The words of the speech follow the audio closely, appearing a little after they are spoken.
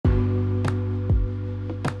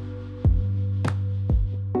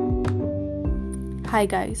Hi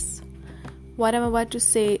guys, what I'm about to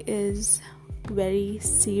say is very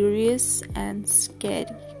serious and scary.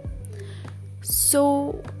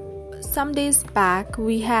 So, some days back,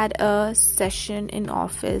 we had a session in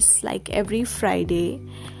office like every Friday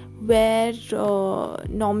where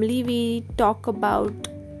normally we talk about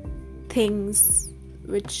things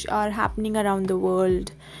which are happening around the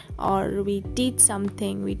world, or we teach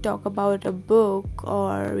something, we talk about a book,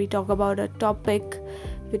 or we talk about a topic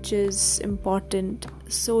which is important.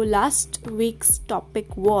 So last week's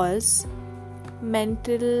topic was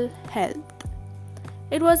mental health.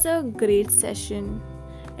 It was a great session.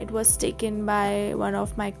 It was taken by one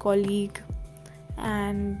of my colleague,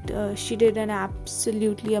 and she did an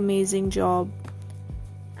absolutely amazing job.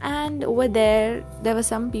 And over there were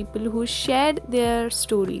some people who shared their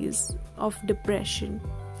stories of depression.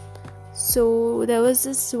 So there was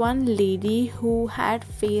this one lady who had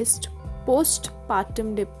faced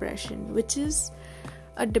postpartum depression, which is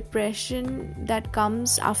a depression that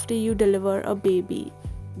comes after you deliver a baby,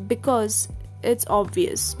 because it's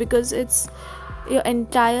obvious, because it's your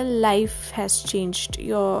entire life has changed.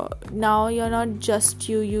 You're not just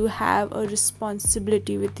you have a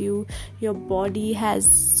responsibility with you. Your body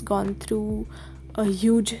has gone through a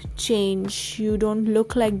huge change. You don't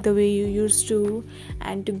look like the way you used to,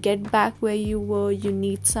 and to get back where you were, you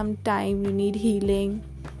need some time, you need healing.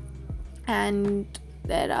 And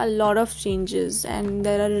there are a lot of changes, and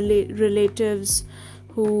there are relatives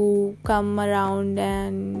who come around,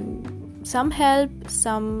 and some help,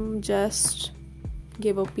 some just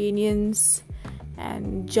give opinions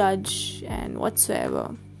and judge and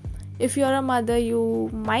whatsoever. If you're a mother, you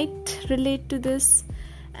might relate to this,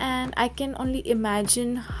 and I can only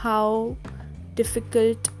imagine how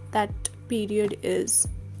difficult that period is.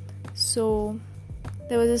 So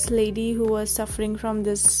there was this lady who was suffering from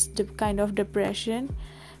this kind of depression,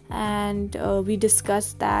 and we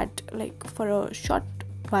discussed that like for a short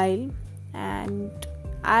while, and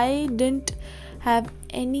I didn't have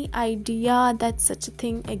any idea that such a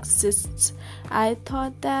thing exists. I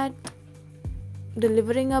thought that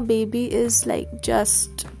delivering a baby is like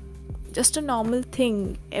just a normal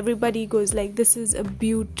thing. Everybody goes like, this is a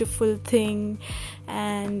beautiful thing,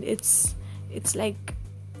 and it's like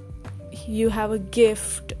you have a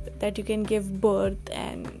gift that you can give birth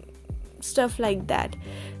and stuff like that.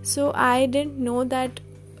 So I didn't know that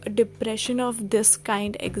a depression of this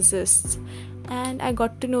kind exists, and I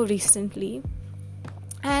got to know recently.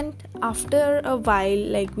 And after a while,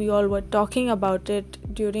 like, we all were talking about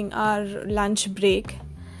it during our lunch break,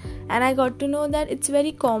 and I got to know that it's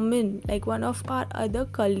very common. Like, one of our other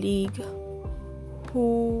colleague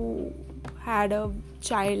who had a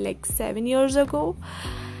child like 7 years ago,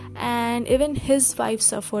 and even his wife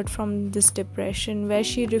suffered from this depression, where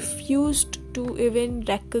she refused to even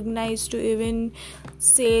recognize, to even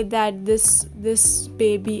say that this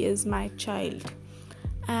baby is my child.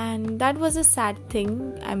 And that was a sad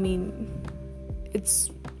thing. I mean,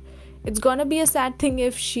 it's gonna be a sad thing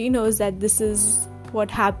if she knows that this is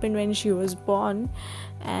what happened when she was born.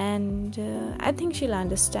 And I think she'll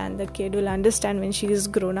understand. The kid will understand when she is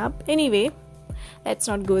grown up. Anyway, let's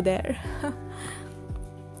not go there.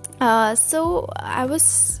 So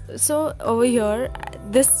over here,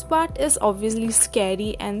 this part is obviously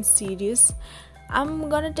scary and serious. I'm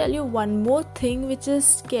gonna tell you one more thing which is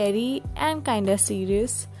scary and kinda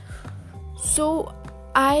serious. So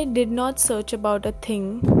I did not search about a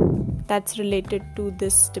thing that's related to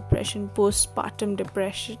this depression, postpartum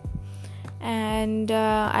depression, and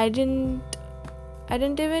I didn't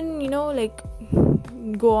even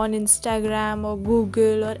go on Instagram or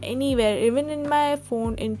Google or anywhere. Even in my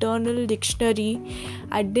phone internal dictionary,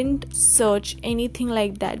 I didn't search anything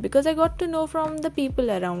like that, because I got to know from the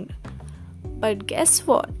people around. But guess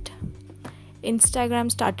what?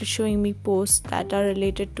 Instagram started showing me posts that are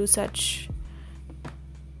related to such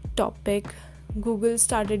topic. Google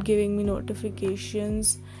started giving me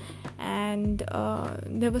notifications, and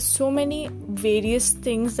there were so many various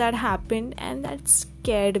things that happened, and that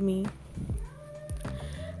scared me.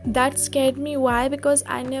 Why? Because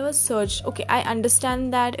I never searched. Okay, I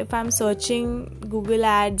understand that if I'm searching Google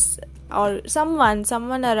ads, or someone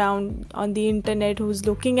around on the internet who's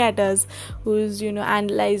looking at us, who's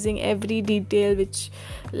analyzing every detail, which,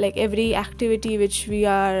 like, every activity which we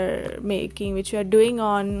are making, which we are doing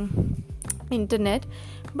on internet.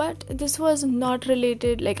 But this was not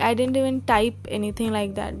related. Like, I didn't even type anything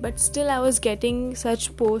like that, but still I was getting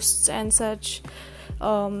such posts and such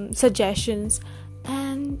suggestions,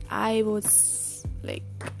 and I was like,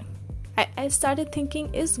 I started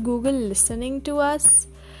thinking, is Google listening to us?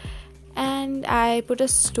 and I put a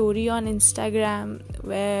story on Instagram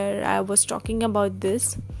where I was talking about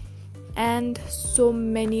this, and so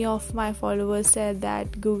many of my followers said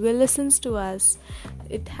that Google listens to us.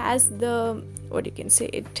 It has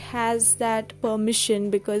it has that permission,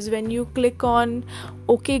 because when you click on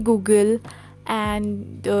OK Google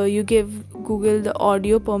and you give Google the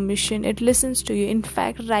audio permission, it listens to you. In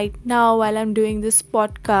fact, right now while I'm doing this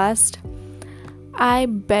podcast, I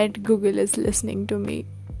bet Google is listening to me.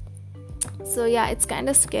 So yeah, it's kind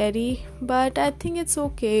of scary, but I think it's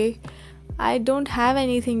okay. I don't have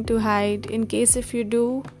anything to hide. In case if you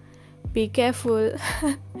do, be careful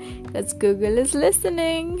because Google is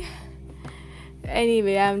listening.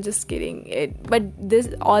 Anyway, I'm just kidding. But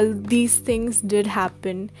all these things did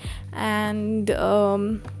happen. And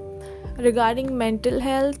regarding mental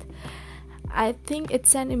health, I think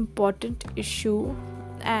it's an important issue.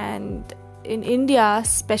 And in India,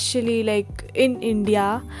 especially like in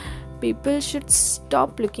India, people should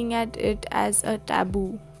stop looking at it as a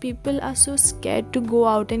taboo. People are so scared to go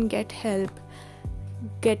out and get help,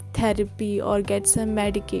 get therapy, or get some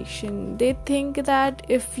medication. They think that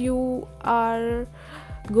if you are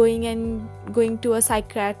going to a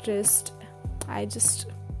psychiatrist, I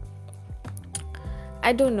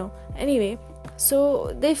don't know. Anyway,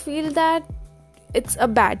 so they feel that it's a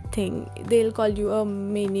bad thing. They'll call you a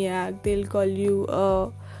maniac, they'll call you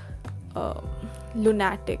a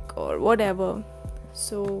lunatic or whatever.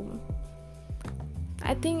 So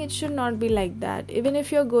I think it should not be like that. Even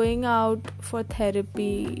if you're going out for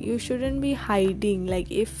therapy, you shouldn't be hiding. Like,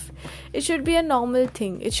 if it should be a normal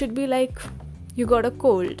thing. It should be like, you got a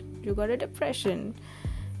cold, you got a depression,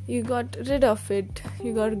 you got rid of it,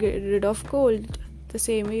 you got rid of cold the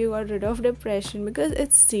same way you got rid of depression, because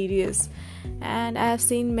it's serious. And I have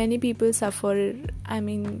seen many people suffer. I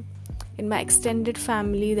mean, in my extended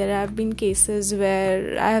family, there have been cases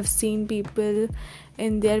where I have seen people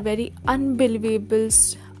in their very unbelievable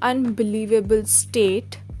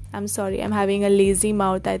state. I'm sorry, I'm having a lazy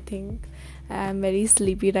mouth. I think I'm very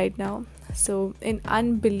sleepy right now. So in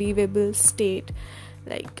unbelievable state,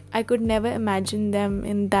 like I could never imagine them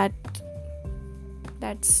in that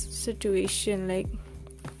situation. Like,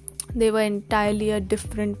 they were entirely a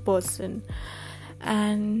different person.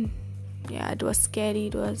 And yeah, it was scary,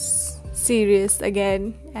 it was serious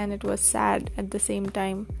again, and it was sad at the same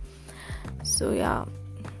time. So yeah,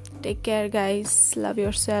 take care guys, love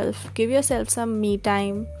yourself, give yourself some me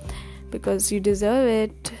time, because you deserve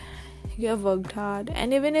it. You have worked hard,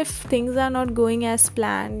 and even if things are not going as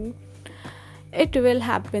planned, it will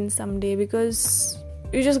happen someday, because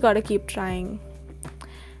you just gotta keep trying.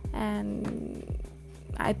 And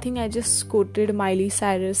I think I just quoted Miley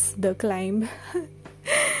Cyrus, The Climb.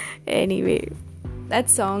 Anyway, that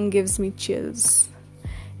song gives me chills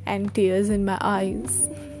and tears in my eyes.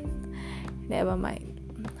 Never mind.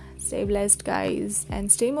 Stay blessed guys,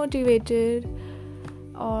 and stay motivated,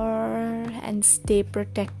 and stay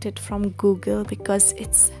protected from Google, because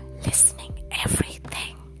it's listening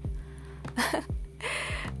everything.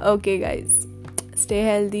 Okay guys, stay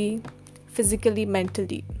healthy physically,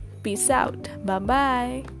 mentally. Peace out. Bye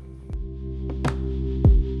bye.